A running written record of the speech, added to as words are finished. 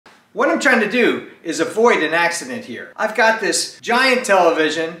What I'm trying to do is avoid an accident here. I've got this giant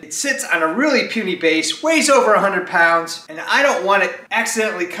television. It sits on a really puny base, weighs over 100 pounds, and I don't want it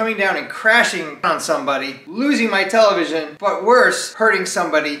accidentally coming down and crashing on somebody, losing my television, but worse, hurting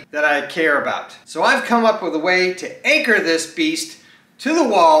somebody that I care about. So I've come up with a way to anchor this beast to the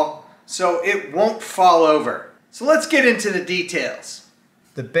wall so it won't fall over. So let's get into the details.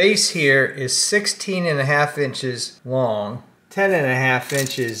 The base here is 16.5 inches long, 10.5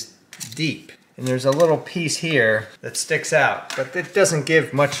 inches deep. And there's a little piece here that sticks out, but it doesn't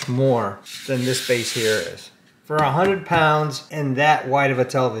give much more than this base here is. For 100 pounds and that wide of a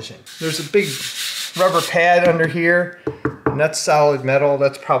television. There's a big rubber pad under here, and that's solid metal.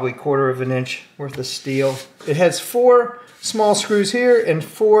 That's probably 1/4 of an inch worth of steel. It has 4 small screws here and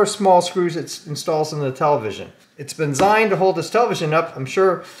 4 small screws it installs in the television. It's been designed to hold this television up. I'm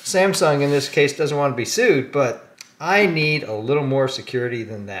sure Samsung in this case doesn't want to be sued, but I need a little more security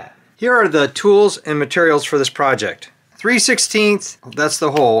than that. Here are the tools and materials for this project. 3/16, that's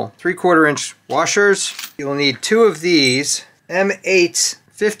the hole, 3/4 inch washers. You'll need 2 of these, M8s,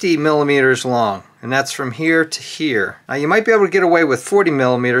 50 millimeters long, and that's from here to here. Now you might be able to get away with 40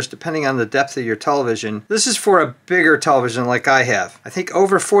 millimeters depending on the depth of your television. This is for a bigger television like I have. I think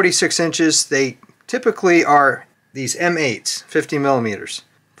over 46 inches, they typically are these M8s, 50 millimeters.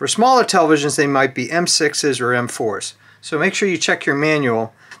 For smaller televisions, they might be M6s or M4s. So make sure you check your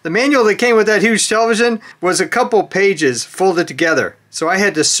manual. The manual that came with that huge television was a couple pages folded together. So I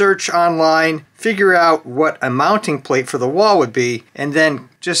had to search online, figure out what a mounting plate for the wall would be, and then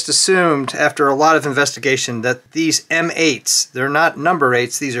just assumed after a lot of investigation that these M8s, they're not number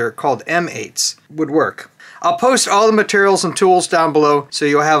 8s, these are called M8s, would work. I'll post all the materials and tools down below so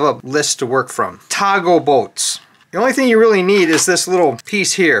you'll have a list to work from. Toggle bolts. The only thing you really need is this little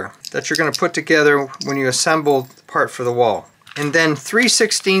piece here that you're going to put together when you assemble the part for the wall. And then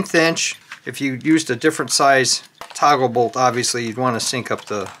 3/16 inch, if you used a different size toggle bolt, obviously you'd want to sync up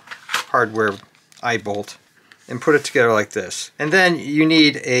the hardware eye bolt and put it together like this. And then you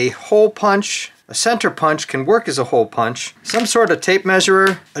need a hole punch. A center punch can work as a hole punch. Some sort of tape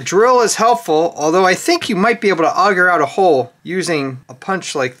measurer. A drill is helpful, although I think you might be able to auger out a hole using a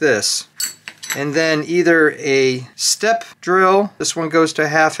punch like this. And then either a step drill, this one goes to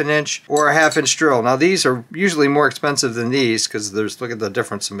 1/2 inch, or a 1/2 inch drill. Now these are usually more expensive than these because look at the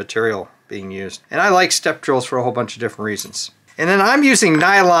difference in material being used. And I like step drills for a whole bunch of different reasons. And then I'm using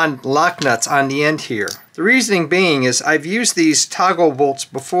nylon lock nuts on the end here. The reasoning being is I've used these toggle bolts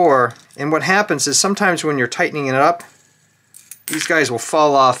before, and what happens is sometimes when you're tightening it up, these guys will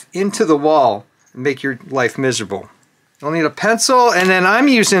fall off into the wall and make your life miserable. You'll need a pencil, and then I'm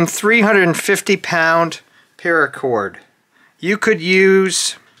using 350-pound paracord. You could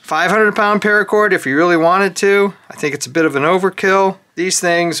use 500-pound paracord if you really wanted to. I think it's a bit of an overkill. These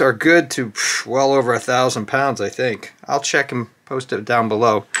things are good to well over 1,000 pounds, I think. I'll check and post it down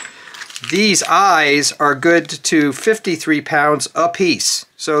below. These eyes are good to 53 pounds a piece.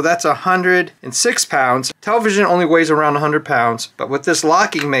 So that's 106 pounds. Television only weighs around 100 pounds, but with this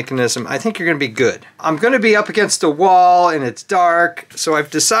locking mechanism, I think you're going to be good. I'm going to be up against a wall and it's dark, so I've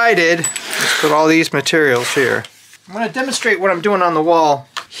decided, let's put all these materials here. I'm going to demonstrate what I'm doing on the wall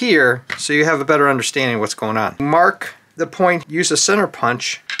here so you have a better understanding of what's going on. Mark the point, use a center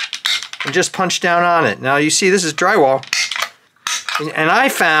punch, and just punch down on it. Now you see this is drywall. And I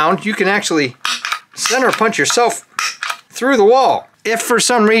found you can actually center punch yourself through the wall. If for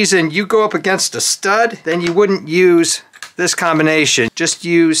some reason you go up against a stud, then you wouldn't use this combination. Just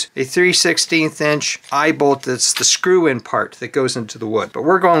use a 3/16 inch eye bolt that's the screw-in part that goes into the wood. But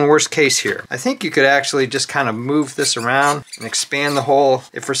we're going worst case here. I think you could actually just kind of move this around and expand the hole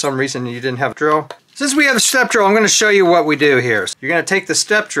if for some reason you didn't have a drill. Since we have a step drill, I'm going to show you what we do here. So you're going to take the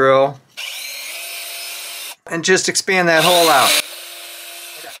step drill and just expand that hole out.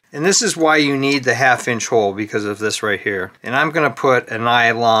 And this is why you need the 1/2 inch hole, because of this right here. And I'm going to put a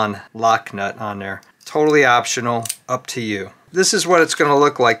nylon lock nut on there. Totally optional, up to you. This is what it's going to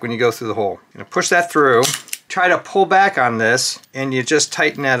look like when you go through the hole. You're going to push that through, try to pull back on this, and you just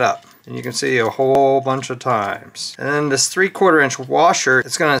tighten that up. And you can see a whole bunch of times. And then this 3/4 inch washer,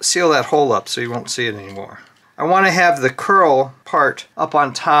 it's going to seal that hole up so you won't see it anymore. I want to have the curl part up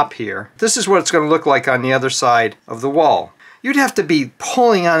on top here. This is what it's going to look like on the other side of the wall. You'd have to be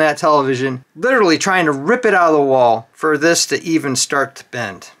pulling on that television, literally trying to rip it out of the wall for this to even start to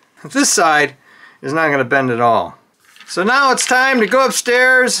bend. This side is not going to bend at all. So now it's time to go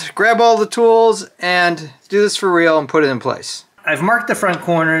upstairs, grab all the tools, and do this for real and put it in place. I've marked the front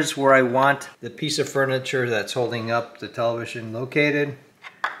corners where I want the piece of furniture that's holding up the television located,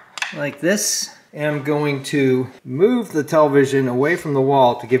 like this. am going to move the television away from the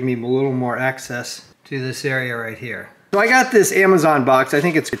wall to give me a little more access to this area right here. So I got this Amazon box. I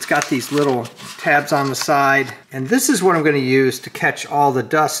think it's got these little tabs on the side, and this is what I'm going to use to catch all the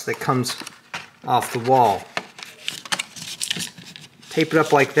dust that comes off the wall. Just tape it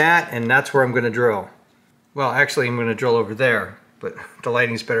up like that, and that's where I'm going to drill. Well, actually I'm going to drill over there, but the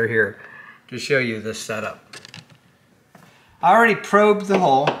lighting's better here to show you this setup. I already probed the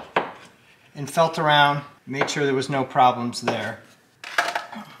hole and felt around, made sure there was no problems there.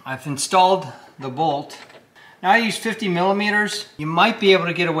 I've installed the bolt. Now I use 50 millimeters. You might be able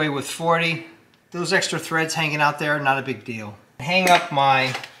to get away with 40. Those extra threads hanging out there, not a big deal. Hang up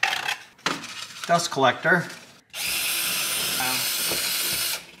my dust collector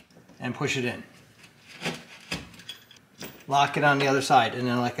and push it in. Lock it on the other side, and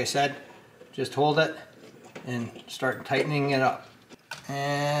then like I said, just hold it and start tightening it up.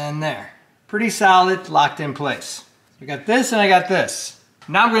 And there. Pretty solid, locked in place. I got this and I got this.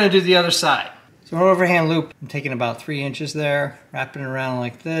 Now I'm going to do the other side. So an overhand loop, I'm taking about 3 inches there, wrapping it around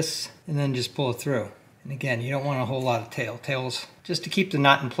like this, and then just pull it through. And again, you don't want a whole lot of tails, just to keep the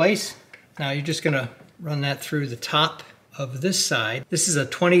knot in place. Now you're just going to run that through the top of this side. This is a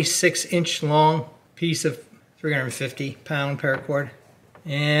 26-inch long piece of 350-pound paracord.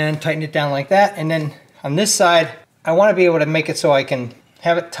 And tighten it down like that. And then on this side, I want to be able to make it so I can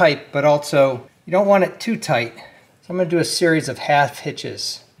have it tight, but also you don't want it too tight. So I'm going to do a series of half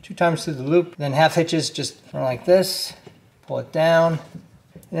hitches. 2 times through the loop, then half hitches just like this, pull it down,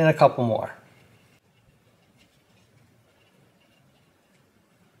 and then a couple more.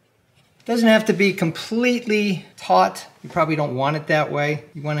 It doesn't have to be completely taut. You probably don't want it that way.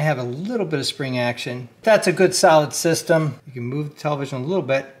 You want to have a little bit of spring action. That's a good solid system. You can move the television a little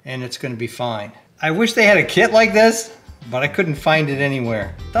bit and it's going to be fine. I wish they had a kit like this, but I couldn't find it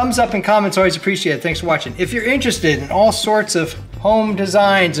anywhere. Thumbs up and comments always appreciated. Thanks for watching. If you're interested in all sorts of home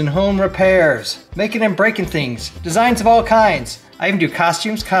designs and home repairs, making and breaking things, designs of all kinds, I even do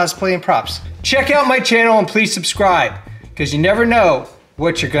costumes, cosplay, and props. Check out my channel and please subscribe, because you never know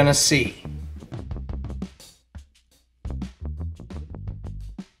what you're gonna see.